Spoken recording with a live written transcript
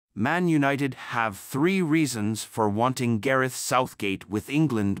Man United have 3 reasons for wanting Gareth Southgate, with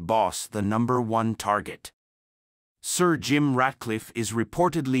England boss the #1 target. Sir Jim Ratcliffe is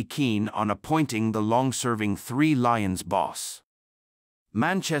reportedly keen on appointing the long-serving Three Lions boss.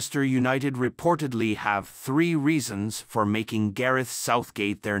 Manchester United reportedly have 3 reasons for making Gareth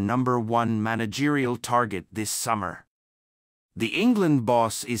Southgate their #1 managerial target this summer. The England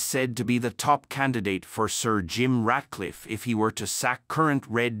boss is said to be the top candidate for Sir Jim Ratcliffe if he were to sack current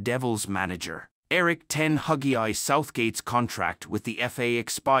Red Devils manager Eric Ten Hag. Southgate's contract with the FA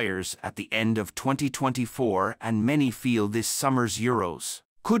expires at the end of 2024, and many feel this summer's Euros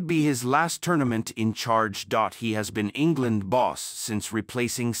could be his last tournament in charge. He has been England boss since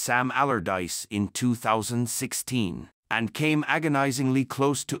replacing Sam Allardyce in 2016, and came agonizingly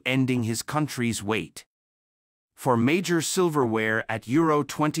close to ending his country's wait for major silverware at Euro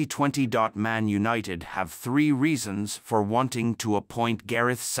 2020. Man United have 3 reasons for wanting to appoint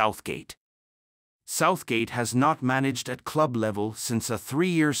Gareth Southgate. Southgate has not managed at club level since a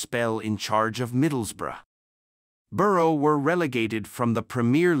 3-year spell in charge of Middlesbrough. Borough were relegated from the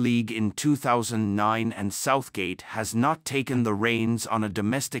Premier League in 2009, and Southgate has not taken the reins on a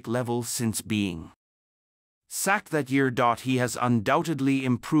domestic level since being sacked that year. He has undoubtedly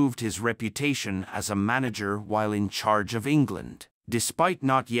improved his reputation as a manager while in charge of England, despite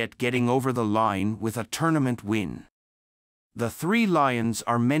not yet getting over the line with a tournament win. The Three Lions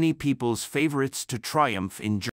are many people's favourites to triumph in